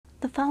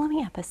The following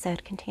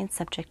episode contains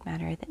subject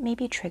matter that may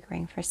be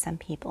triggering for some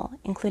people,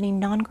 including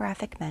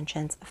non-graphic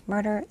mentions of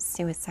murder,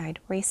 suicide,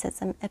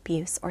 racism,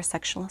 abuse, or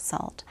sexual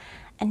assault,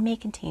 and may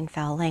contain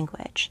foul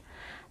language.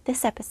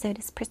 This episode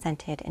is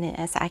presented in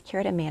as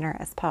accurate a manner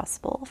as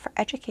possible for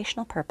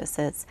educational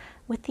purposes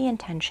with the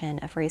intention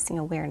of raising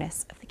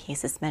awareness of the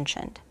cases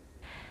mentioned.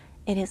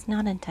 It is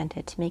not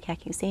intended to make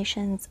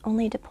accusations,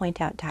 only to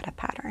point out data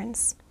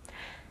patterns.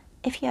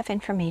 If you have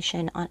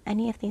information on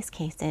any of these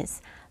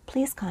cases,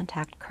 please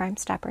contact Crime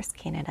Stoppers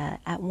Canada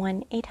at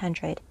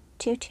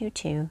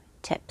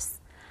 1-800-222-TIPS.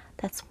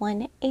 That's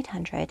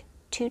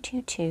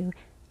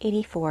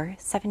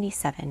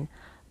 1-800-222-8477,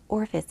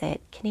 or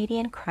visit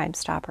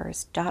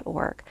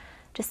CanadianCrimeStoppers.org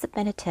to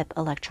submit a tip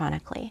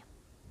electronically.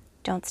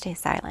 Don't stay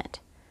silent.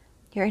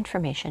 Your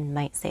information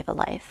might save a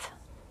life.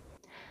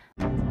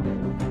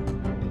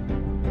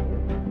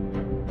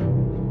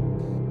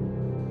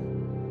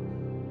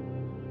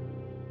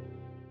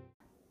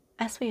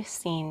 As we've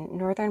seen,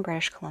 northern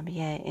British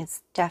Columbia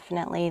is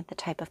definitely the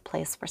type of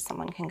place where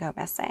someone can go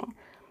missing.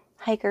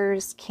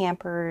 Hikers,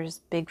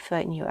 campers,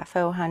 Bigfoot and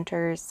UFO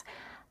hunters.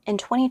 In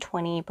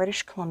 2020,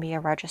 British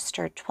Columbia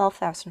registered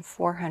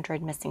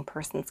 12,400 missing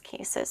persons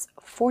cases,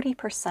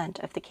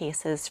 40% of the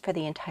cases for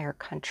the entire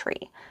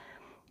country.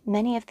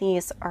 Many of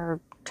these are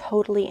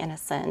totally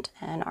innocent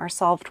and are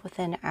solved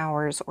within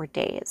hours or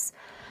days.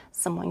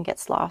 Someone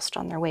gets lost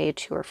on their way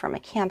to or from a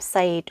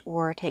campsite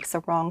or takes a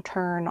wrong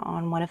turn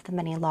on one of the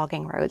many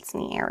logging roads in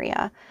the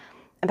area.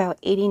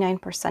 About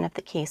 89% of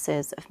the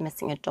cases of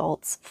missing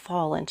adults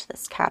fall into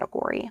this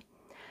category.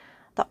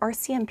 The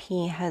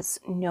RCMP has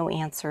no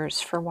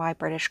answers for why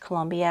British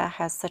Columbia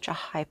has such a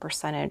high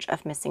percentage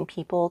of missing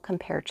people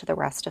compared to the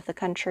rest of the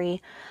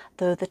country,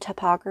 though the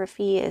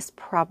topography is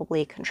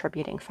probably a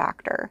contributing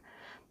factor.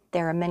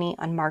 There are many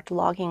unmarked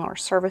logging or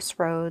service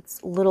roads,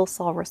 little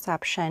cell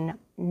reception,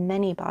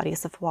 many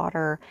bodies of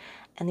water,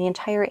 and the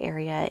entire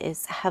area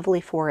is heavily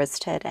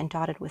forested and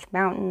dotted with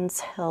mountains,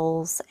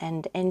 hills,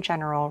 and in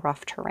general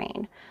rough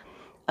terrain.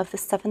 Of the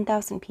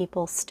 7,000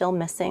 people still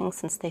missing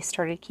since they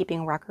started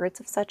keeping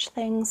records of such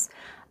things,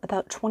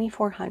 about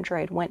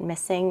 2,400 went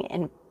missing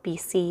in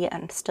BC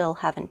and still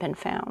haven't been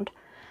found.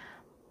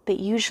 But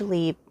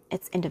usually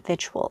it's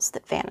individuals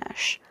that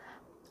vanish.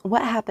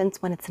 What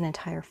happens when it's an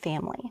entire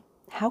family?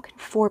 How can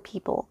 4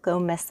 people go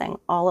missing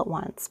all at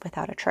once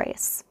without a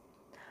trace?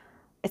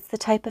 It's the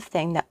type of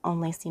thing that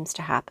only seems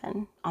to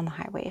happen on the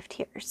Highway of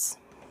Tears.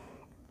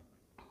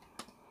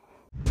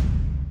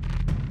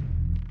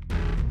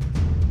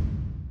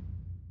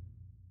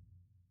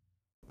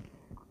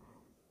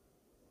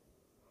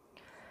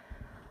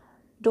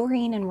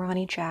 Doreen and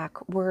Ronnie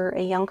Jack were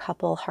a young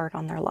couple hard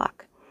on their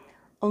luck.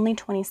 Only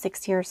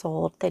 26 years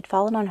old, they'd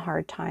fallen on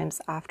hard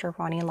times after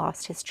Ronnie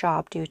lost his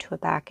job due to a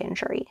back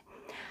injury.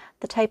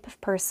 The type of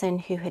person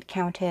who had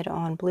counted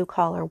on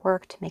blue-collar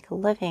work to make a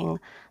living,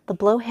 the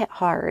blow hit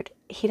hard.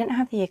 He didn't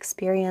have the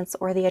experience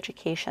or the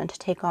education to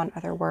take on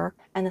other work,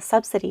 and the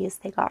subsidies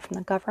they got from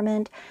the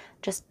government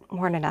just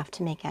weren't enough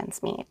to make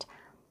ends meet.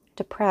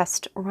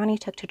 Depressed, Ronnie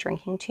took to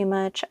drinking too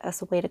much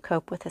as a way to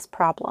cope with his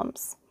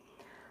problems.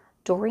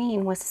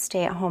 Doreen was a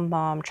stay-at-home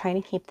mom trying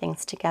to keep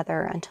things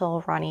together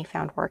until Ronnie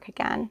found work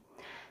again.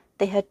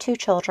 They had 2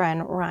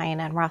 children, Ryan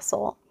and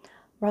Russell.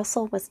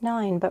 Russell was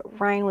 9, but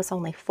Ryan was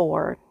only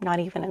 4, not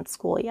even in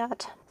school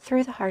yet.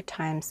 Through the hard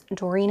times,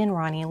 Doreen and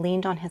Ronnie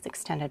leaned on his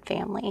extended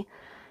family.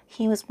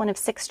 He was one of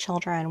 6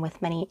 children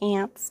with many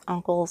aunts,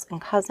 uncles,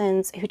 and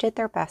cousins who did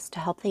their best to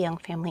help the young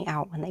family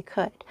out when they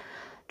could.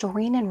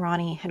 Doreen and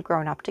Ronnie had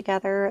grown up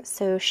together,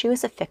 so she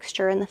was a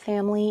fixture in the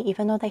family,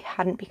 even though they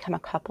hadn't become a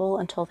couple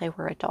until they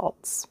were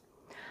adults.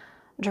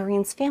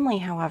 Doreen's family,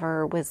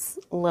 however, was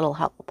little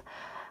help.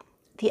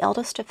 The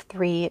eldest of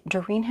 3,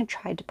 Doreen had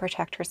tried to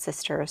protect her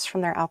sisters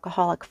from their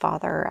alcoholic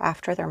father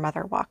after their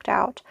mother walked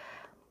out.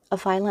 A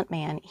violent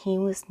man, he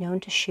was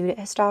known to shoot at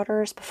his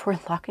daughters before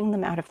locking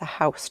them out of the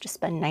house to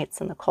spend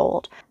nights in the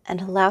cold,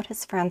 and allowed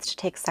his friends to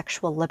take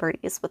sexual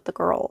liberties with the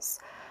girls.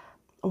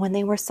 When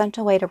they were sent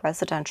away to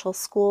residential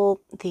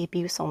school, the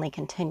abuse only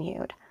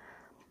continued.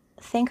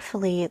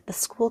 Thankfully, the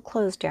school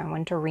closed down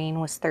when Doreen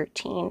was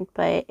 13,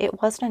 but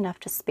it wasn't enough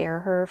to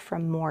spare her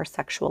from more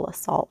sexual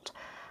assault.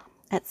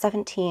 At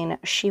 17,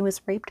 she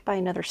was raped by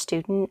another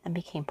student and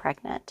became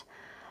pregnant.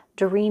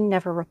 Doreen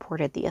never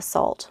reported the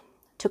assault.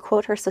 To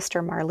quote her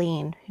sister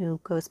Marlene, who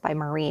goes by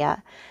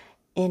Maria,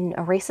 "In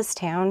a racist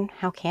town,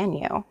 how can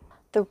you?"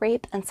 The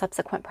rape and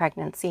subsequent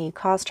pregnancy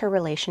caused her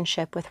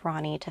relationship with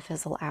Ronnie to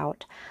fizzle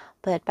out,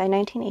 but by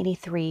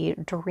 1983,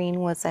 Doreen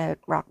was at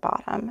rock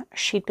bottom.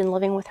 She'd been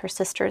living with her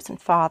sisters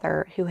and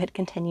father, who had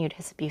continued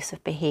his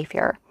abusive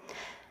behavior.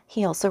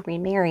 He also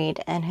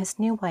remarried, and his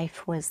new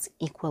wife was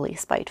equally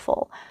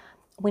spiteful.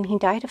 When he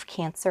died of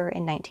cancer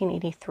in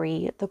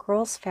 1983, the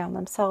girls found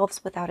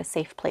themselves without a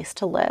safe place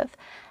to live,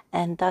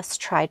 and thus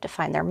tried to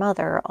find their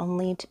mother,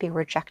 only to be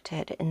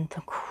rejected in the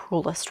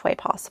cruelest way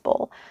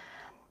possible.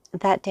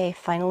 That day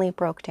finally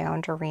broke down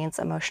Doreen's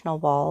emotional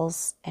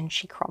walls, and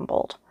she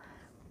crumbled.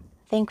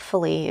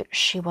 Thankfully,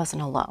 she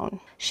wasn't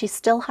alone. She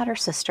still had her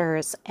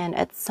sisters, and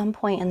at some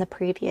point in the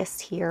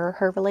previous year,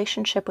 her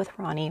relationship with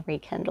Ronnie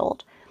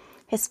rekindled.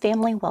 His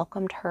family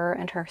welcomed her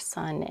and her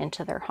son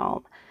into their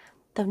home.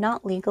 Though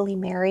not legally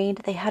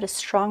married, they had a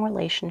strong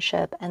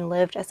relationship and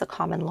lived as a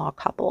common law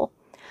couple.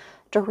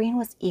 Doreen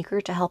was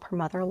eager to help her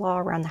mother-in-law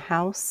around the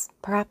house,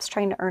 perhaps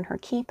trying to earn her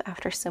keep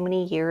after so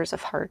many years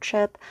of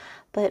hardship,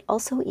 but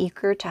also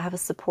eager to have a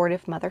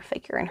supportive mother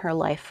figure in her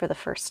life for the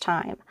first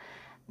time.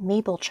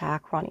 Mabel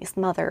Jack, Ronnie's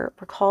mother,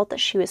 recalled that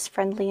she was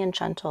friendly and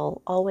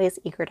gentle, always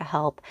eager to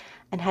help,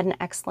 and had an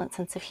excellent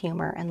sense of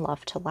humor and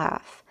loved to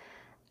laugh.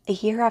 A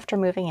year after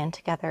moving in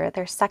together,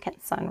 their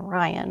second son,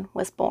 Ryan,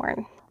 was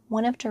born.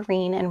 One of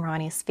Doreen and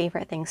Ronnie's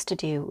favorite things to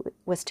do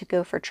was to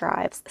go for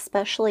drives,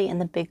 especially in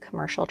the big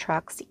commercial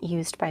trucks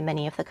used by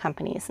many of the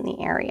companies in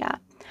the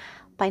area.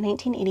 By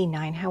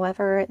 1989,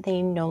 however,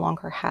 they no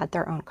longer had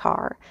their own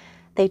car.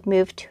 They'd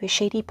moved to a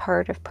shady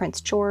part of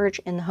Prince George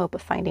in the hope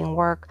of finding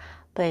work,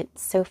 but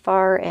so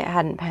far it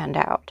hadn't panned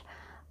out.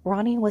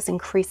 Ronnie was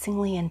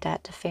increasingly in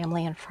debt to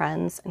family and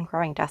friends and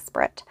growing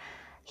desperate.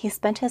 He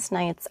spent his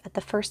nights at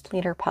the First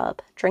Leader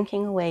pub,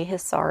 drinking away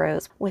his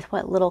sorrows with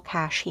what little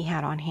cash he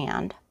had on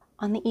hand.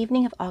 On the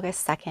evening of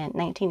August 2nd,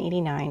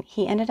 1989,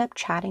 he ended up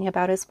chatting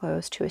about his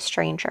woes to a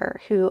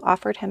stranger who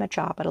offered him a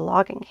job at a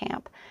logging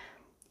camp.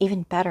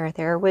 Even better,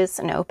 there was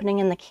an opening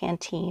in the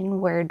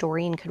canteen where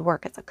Doreen could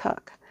work as a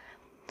cook.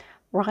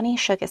 Ronnie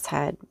shook his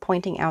head,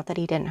 pointing out that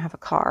he didn't have a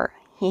car.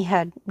 He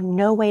had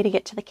no way to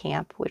get to the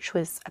camp, which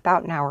was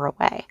about an hour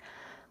away.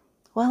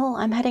 "Well,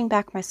 I'm heading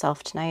back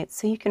myself tonight,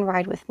 so you can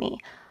ride with me.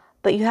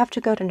 But you have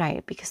to go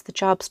tonight because the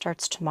job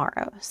starts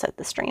tomorrow," said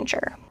the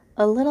stranger.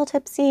 A little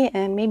tipsy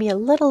and maybe a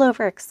little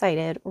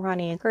overexcited,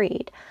 Ronnie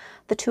agreed.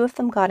 The two of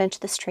them got into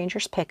the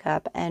stranger's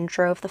pickup and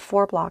drove the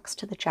 4 blocks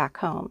to the Jack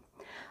home.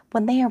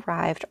 When they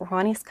arrived,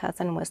 Ronnie's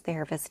cousin was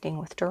there visiting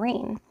with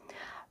Doreen.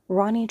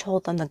 Ronnie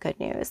told them the good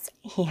news.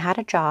 He had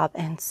a job,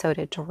 and so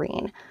did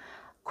Doreen.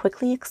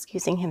 Quickly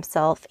excusing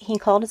himself, he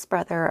called his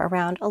brother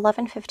around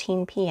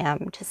 11:15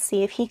 p.m. to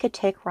see if he could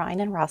take Ryan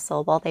and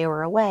Russell while they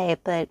were away,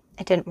 but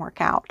it didn't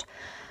work out.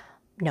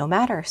 "No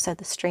matter," said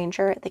the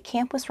stranger. The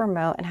camp was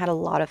remote and had a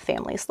lot of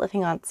families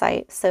living on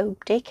site, so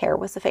daycare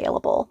was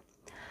available.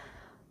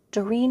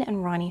 Doreen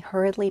and Ronnie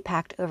hurriedly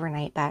packed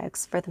overnight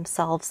bags for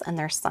themselves and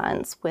their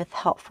sons, with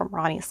help from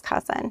Ronnie's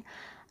cousin.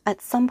 At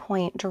some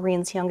point,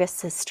 Doreen's youngest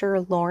sister,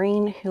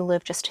 Laureen, who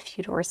lived just a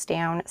few doors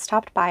down,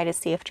 stopped by to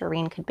see if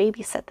Doreen could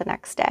babysit the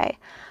next day.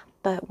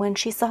 But when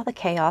she saw the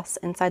chaos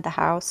inside the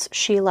house,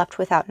 she left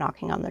without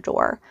knocking on the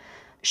door.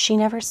 She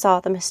never saw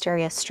the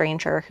mysterious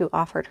stranger who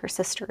offered her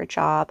sister a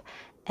job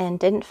and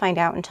didn't find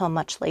out until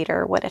much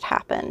later what had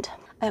happened.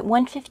 At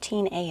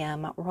 1:15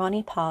 a.m.,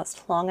 Ronnie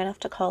paused long enough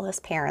to call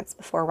his parents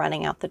before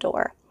running out the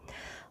door.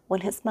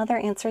 When his mother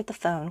answered the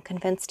phone,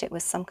 convinced it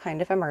was some kind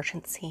of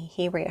emergency,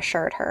 he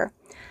reassured her.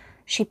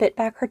 She bit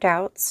back her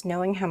doubts,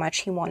 knowing how much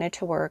he wanted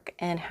to work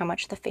and how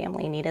much the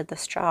family needed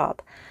this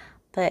job.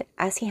 But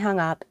as he hung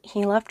up,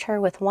 he left her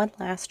with one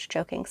last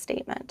joking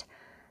statement.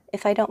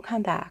 "If I don't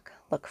come back,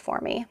 look for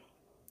me."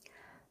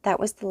 That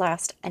was the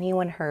last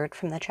anyone heard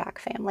from the Jack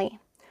family.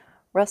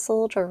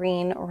 Russell,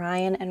 Doreen,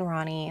 Ryan, and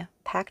Ronnie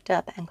packed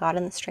up and got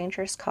in the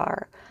stranger's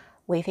car,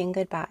 waving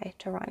goodbye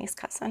to Ronnie's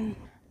cousin.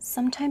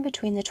 Sometime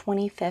between the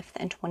 25th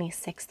and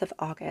 26th of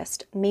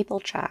August, Mabel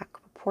Jack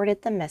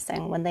reported them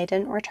missing when they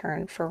didn't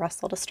return for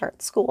Russell to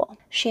start school.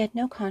 She had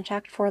no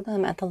contact for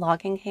them at the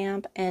logging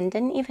camp and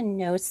didn't even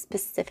know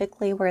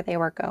specifically where they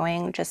were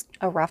going, just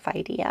a rough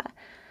idea.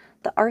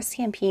 The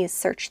RCMP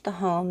searched the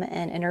home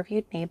and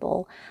interviewed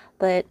Mabel,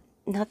 but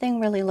nothing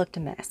really looked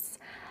amiss.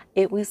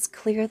 It was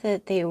clear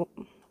that they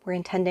were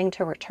intending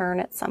to return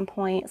at some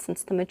point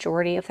since the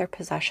majority of their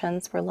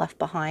possessions were left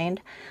behind,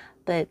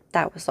 but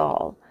that was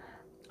all.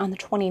 On the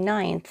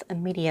 29th, a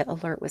media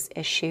alert was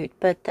issued,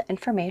 but the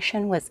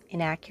information was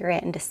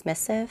inaccurate and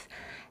dismissive,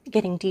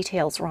 getting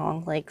details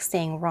wrong, like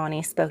saying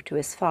Ronnie spoke to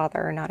his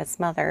father, not his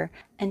mother,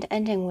 and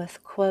ending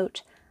with,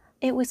 quote,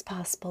 "It was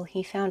possible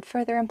he found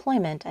further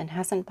employment and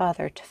hasn't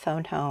bothered to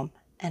phone home,"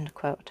 end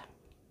quote.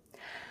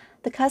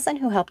 The cousin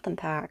who helped them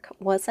pack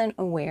wasn't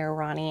aware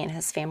Ronnie and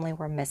his family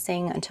were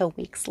missing until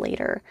weeks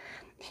later.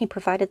 He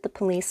provided the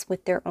police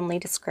with their only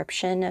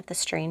description of the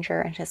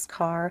stranger and his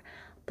car,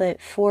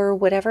 but for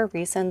whatever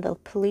reason, the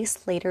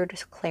police later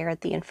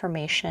declared the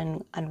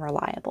information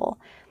unreliable.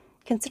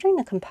 Considering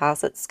the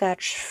composite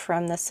sketch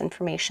from this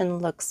information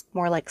looks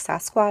more like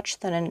Sasquatch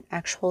than an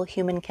actual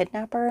human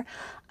kidnapper,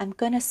 I'm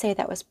going to say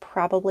that was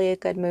probably a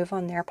good move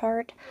on their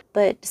part,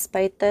 but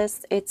despite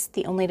this, it's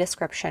the only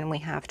description we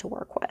have to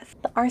work with.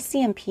 The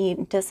RCMP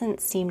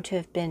doesn't seem to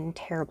have been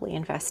terribly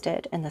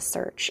invested in the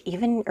search,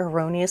 even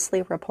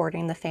erroneously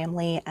reporting the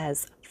family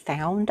as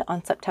found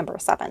on September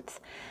 7th.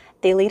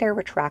 They later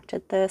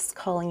retracted this,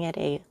 calling it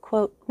a,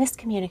 quote,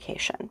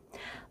 miscommunication.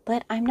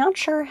 But I'm not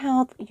sure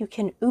how you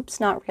can, oops,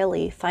 not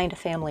really, find a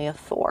family of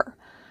 4.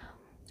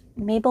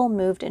 Mabel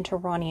moved into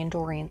Ronnie and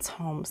Doreen's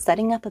home,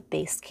 setting up a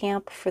base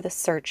camp for the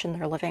search in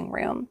their living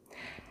room.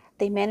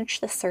 They managed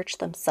the search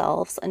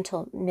themselves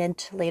until mid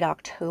to late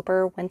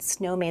October when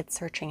snow made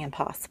searching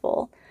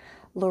impossible.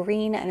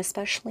 Lorene and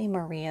especially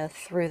Maria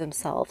threw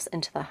themselves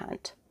into the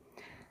hunt.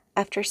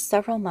 After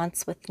several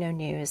months with no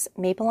news,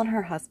 Mabel and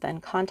her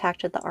husband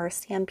contacted the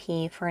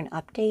RCMP for an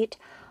update,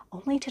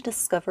 only to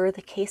discover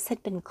the case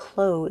had been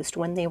closed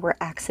when they were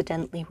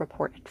accidentally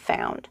reported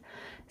found.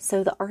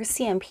 So the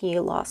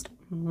RCMP lost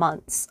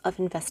months of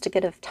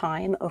investigative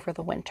time over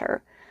the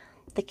winter.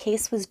 The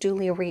case was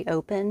duly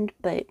reopened,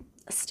 but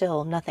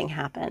still nothing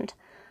happened.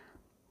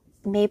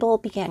 Mabel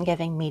began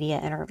giving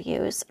media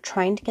interviews,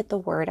 trying to get the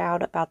word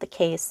out about the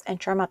case and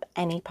drum up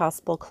any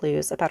possible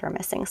clues about her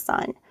missing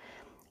son.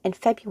 In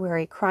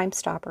February, Crime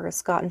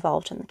Stoppers got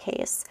involved in the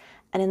case,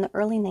 and in the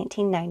early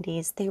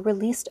 1990s, they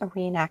released a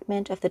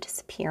reenactment of the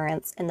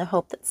disappearance in the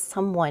hope that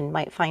someone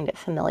might find it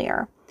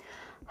familiar.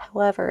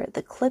 However,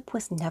 the clip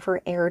was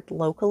never aired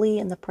locally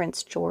in the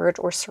Prince George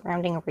or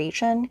surrounding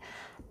region,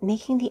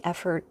 making the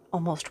effort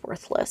almost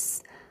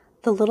worthless.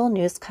 The little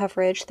news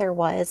coverage there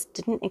was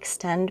didn't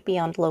extend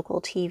beyond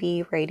local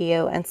TV,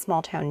 radio, and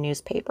small-town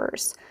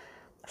newspapers.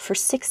 For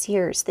 6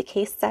 years, the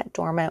case sat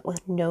dormant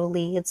with no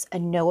leads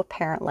and no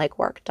apparent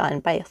legwork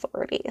done by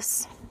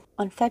authorities.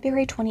 On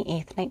February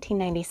 28,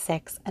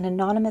 1996, an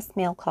anonymous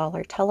mail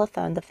caller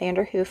telephoned the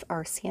Vanderhoof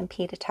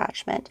RCMP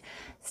detachment,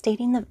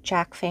 stating the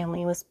Jack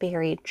family was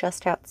buried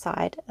just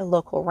outside a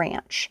local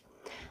ranch.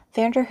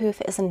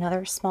 Vanderhoof is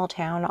another small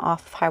town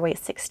off of Highway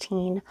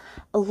 16,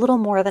 a little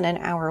more than an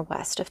hour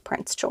west of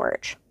Prince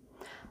George.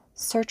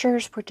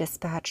 Searchers were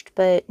dispatched,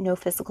 but no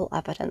physical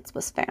evidence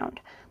was found.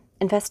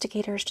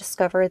 Investigators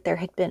discovered there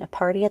had been a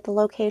party at the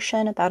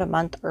location about a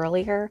month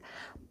earlier,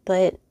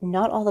 but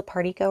not all the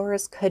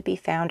partygoers could be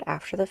found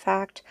after the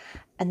fact,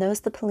 and those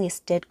the police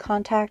did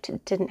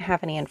contact didn't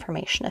have any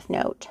information of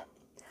note.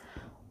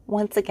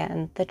 Once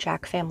again, the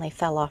Jack family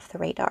fell off the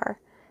radar.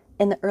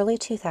 In the early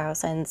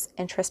 2000s,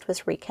 interest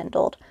was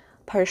rekindled,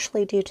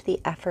 partially due to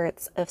the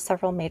efforts of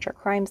several major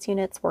crimes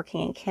units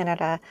working in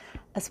Canada,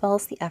 as well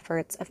as the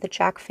efforts of the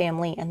Jack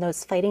family and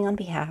those fighting on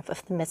behalf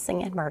of the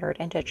missing and murdered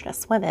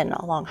Indigenous women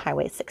along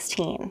Highway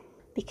 16.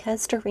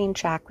 Because Doreen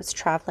Jack was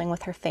traveling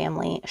with her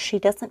family, she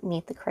doesn't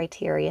meet the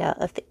criteria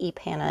of the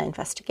EPANA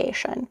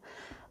investigation,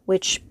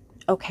 which,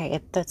 okay,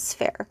 that's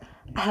fair.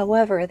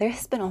 However, there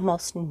has been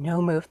almost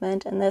no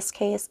movement in this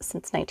case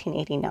since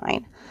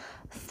 1989.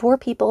 4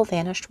 people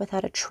vanished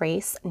without a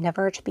trace,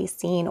 never to be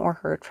seen or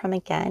heard from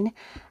again,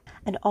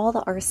 and all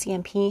the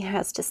RCMP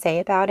has to say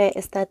about it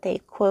is that they,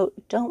 quote,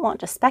 don't want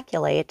to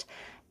speculate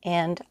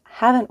and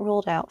haven't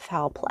ruled out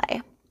foul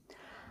play.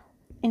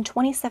 In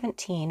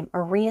 2017,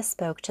 Maria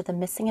spoke to the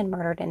Missing and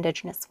Murdered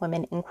Indigenous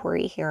Women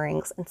Inquiry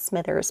hearings in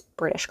Smithers,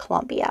 British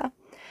Columbia.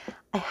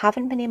 I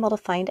haven't been able to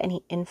find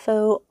any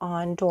info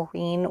on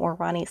Doreen or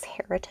Ronnie's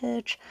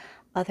heritage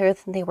other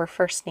than they were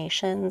First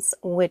Nations,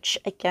 which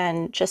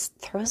again just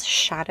throws a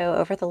shadow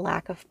over the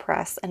lack of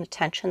press and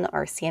attention the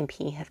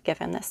RCMP have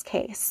given this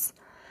case.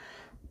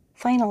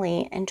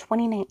 Finally, in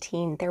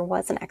 2019, there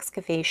was an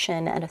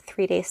excavation and a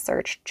 3-day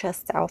search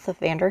just south of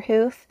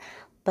Vanderhoof,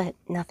 but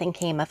nothing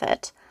came of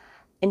it.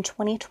 In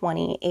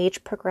 2020,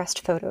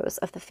 age-progressed photos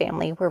of the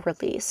family were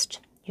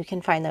released. You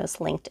can find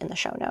those linked in the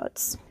show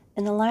notes.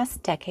 In the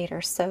last decade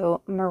or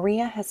so,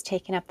 Maria has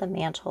taken up the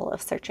mantle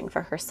of searching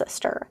for her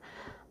sister.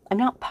 I'm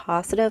not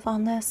positive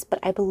on this, but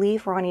I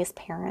believe Ronnie's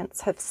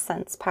parents have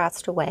since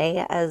passed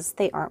away, as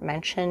they aren't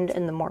mentioned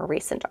in the more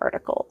recent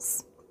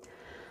articles.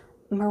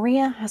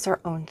 Maria has her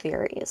own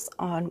theories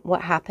on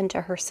what happened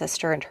to her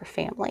sister and her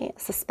family,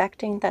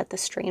 suspecting that the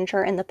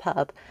stranger in the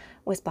pub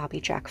was Bobby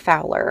Jack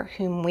Fowler,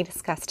 whom we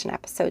discussed in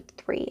episode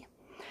 3.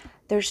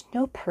 There's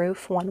no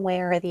proof one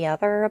way or the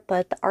other,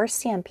 but the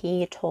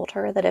RCMP told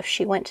her that if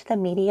she went to the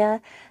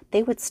media,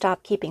 they would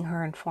stop keeping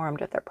her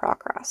informed of their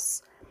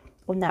progress.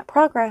 When that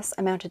progress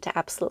amounted to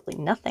absolutely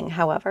nothing,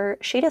 however,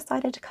 she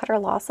decided to cut her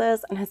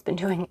losses and has been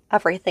doing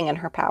everything in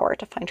her power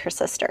to find her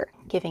sister,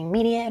 giving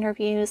media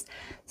interviews,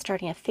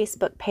 starting a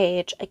Facebook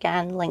page,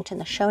 again linked in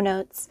the show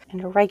notes,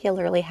 and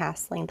regularly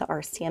hassling the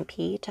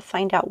RCMP to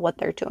find out what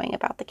they're doing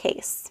about the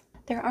case.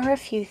 There are a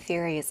few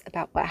theories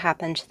about what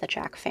happened to the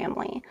Jack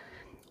family.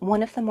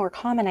 One of the more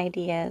common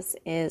ideas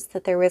is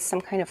that there was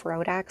some kind of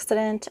road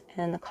accident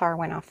and the car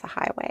went off the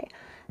highway,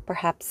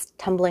 perhaps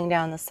tumbling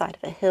down the side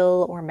of a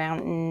hill or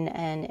mountain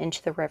and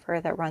into the river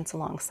that runs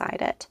alongside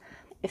it.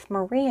 If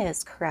Maria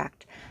is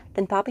correct,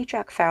 then Bobby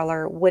Jack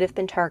Fowler would have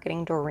been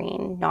targeting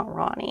Doreen, not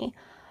Ronnie.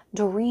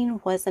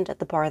 Doreen wasn't at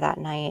the bar that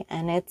night,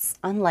 and it's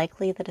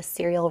unlikely that a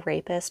serial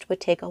rapist would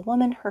take a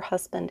woman, her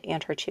husband,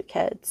 and her 2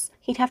 kids.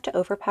 He'd have to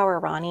overpower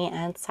Ronnie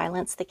and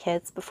silence the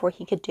kids before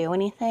he could do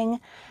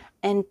anything,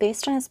 and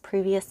based on his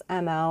previous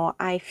MO,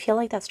 I feel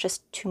like that's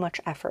just too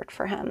much effort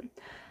for him.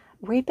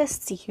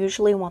 Rapists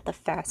usually want the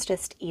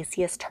fastest,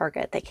 easiest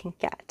target they can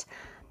get.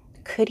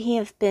 Could he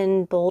have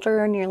been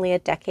bolder nearly a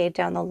decade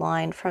down the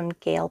line from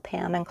Gail,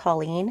 Pam, and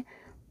Colleen?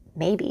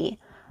 Maybe,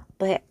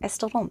 but I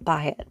still don't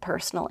buy it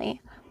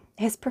personally.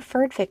 His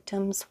preferred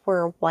victims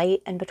were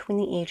white and between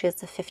the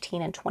ages of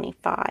 15 and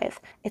 25.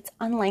 It's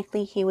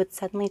unlikely he would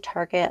suddenly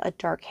target a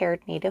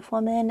dark-haired Native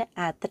woman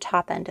at the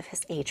top end of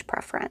his age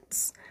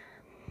preference.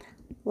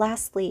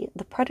 Lastly,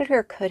 the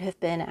predator could have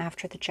been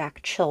after the Jack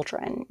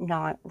children,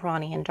 not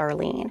Ronnie and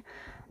Darlene.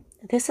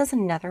 This is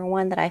another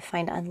one that I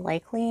find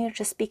unlikely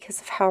just because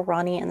of how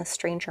Ronnie and the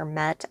stranger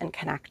met and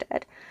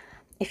connected.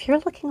 If you're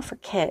looking for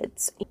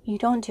kids, you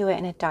don't do it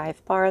in a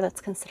dive bar that's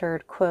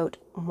considered, quote,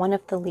 one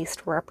of the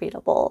least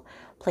reputable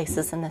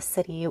places in the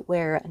city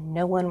where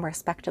no one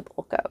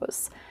respectable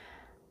goes.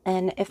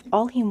 And if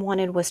all he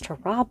wanted was to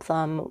rob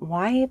them,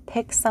 why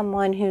pick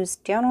someone who's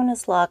down on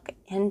his luck,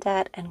 in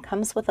debt, and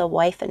comes with a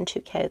wife and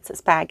 2 kids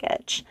as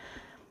baggage?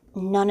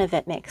 None of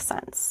it makes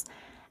sense.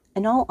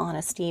 In all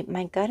honesty,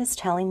 my gut is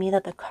telling me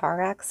that the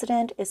car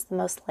accident is the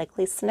most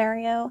likely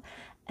scenario,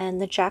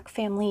 and the Jack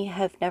family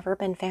have never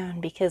been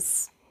found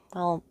because,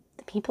 well,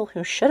 the people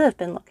who should have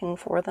been looking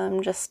for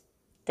them just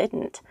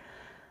didn't.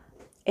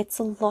 It's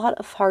a lot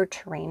of hard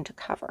terrain to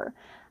cover.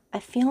 I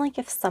feel like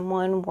if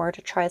someone were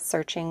to try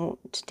searching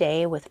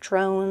today with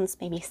drones,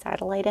 maybe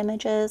satellite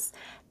images,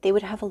 they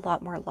would have a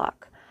lot more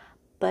luck.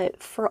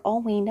 But for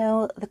all we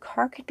know, the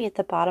car could be at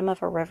the bottom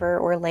of a river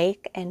or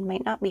lake and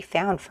might not be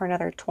found for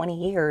another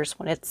 20 years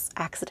when it's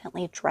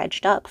accidentally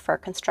dredged up for a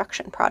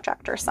construction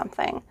project or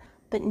something.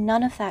 But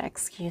none of that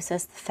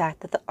excuses the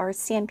fact that the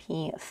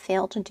RCMP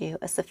failed to do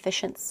a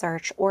sufficient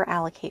search or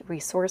allocate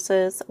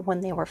resources when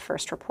they were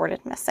first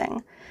reported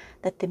missing,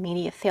 that the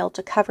media failed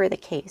to cover the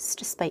case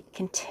despite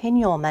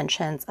continual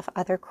mentions of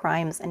other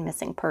crimes and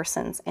missing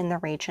persons in the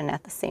region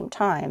at the same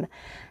time,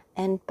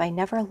 and by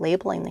never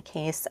labeling the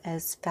case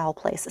as foul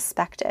play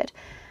suspected.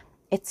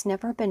 It's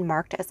never been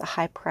marked as a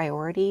high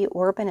priority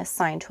or been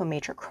assigned to a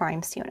major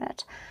crimes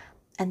unit.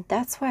 And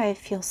that's why I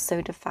feel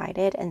so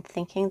divided in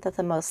thinking that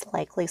the most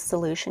likely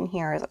solution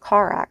here is a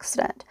car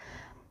accident.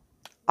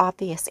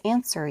 Obvious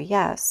answer,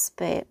 yes,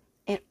 but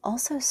it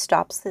also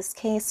stops this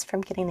case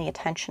from getting the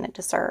attention it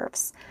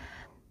deserves.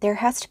 There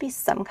has to be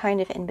some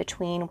kind of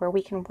in-between where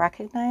we can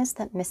recognize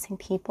that missing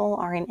people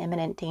are in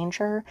imminent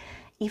danger,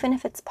 even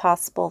if it's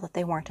possible that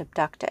they weren't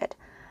abducted.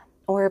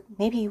 Or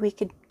maybe we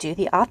could do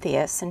the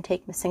obvious and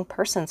take missing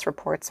persons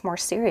reports more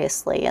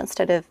seriously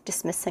instead of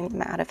dismissing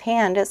them out of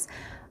hand as,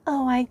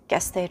 oh, I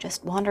guess they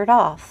just wandered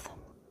off.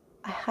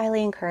 I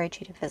highly encourage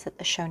you to visit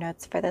the show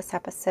notes for this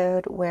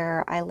episode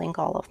where I link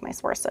all of my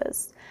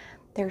sources.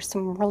 There's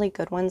some really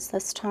good ones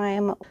this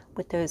time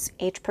with those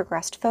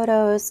age-progressed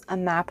photos, a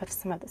map of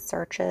some of the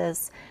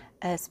searches,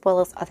 as well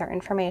as other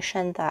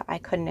information that I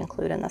couldn't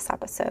include in this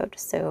episode,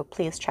 so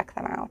please check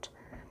them out.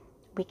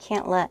 We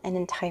can't let an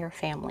entire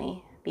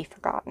family be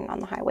forgotten on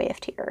the Highway of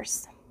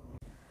Tears.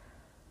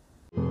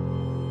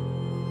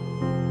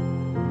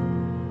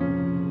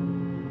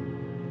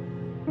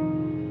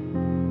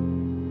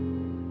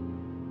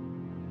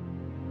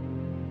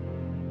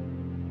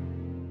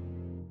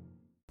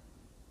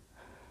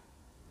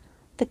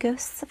 The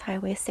Ghosts of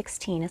Highway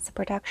 16 is a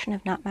production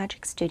of Not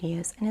Magic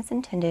Studios and is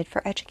intended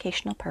for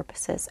educational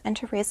purposes and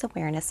to raise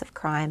awareness of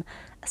crime,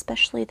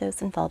 especially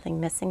those involving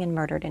missing and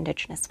murdered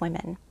Indigenous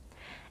women.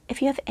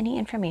 If you have any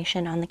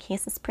information on the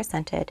cases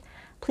presented,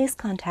 please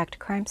contact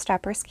Crime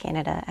Stoppers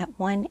Canada at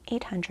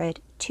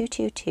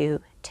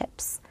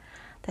 1-800-222-TIPS.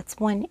 That's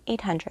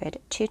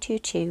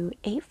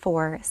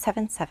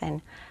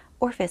 1-800-222-8477,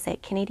 or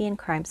visit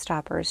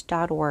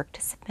CanadianCrimeStoppers.org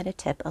to submit a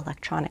tip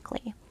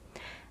electronically.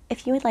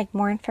 If you would like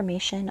more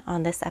information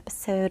on this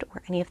episode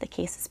or any of the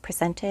cases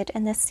presented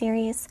in this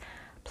series,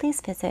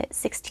 please visit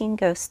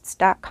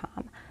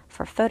 16ghosts.com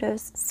for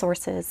photos,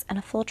 sources, and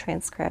a full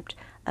transcript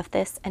of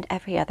this and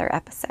every other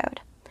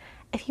episode.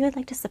 If you would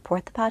like to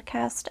support the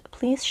podcast,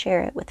 please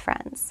share it with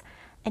friends.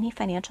 Any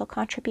financial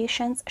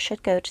contributions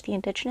should go to the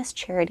Indigenous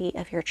charity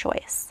of your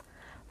choice.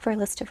 For a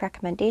list of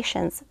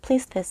recommendations,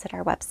 please visit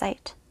our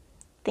website.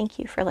 Thank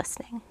you for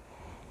listening.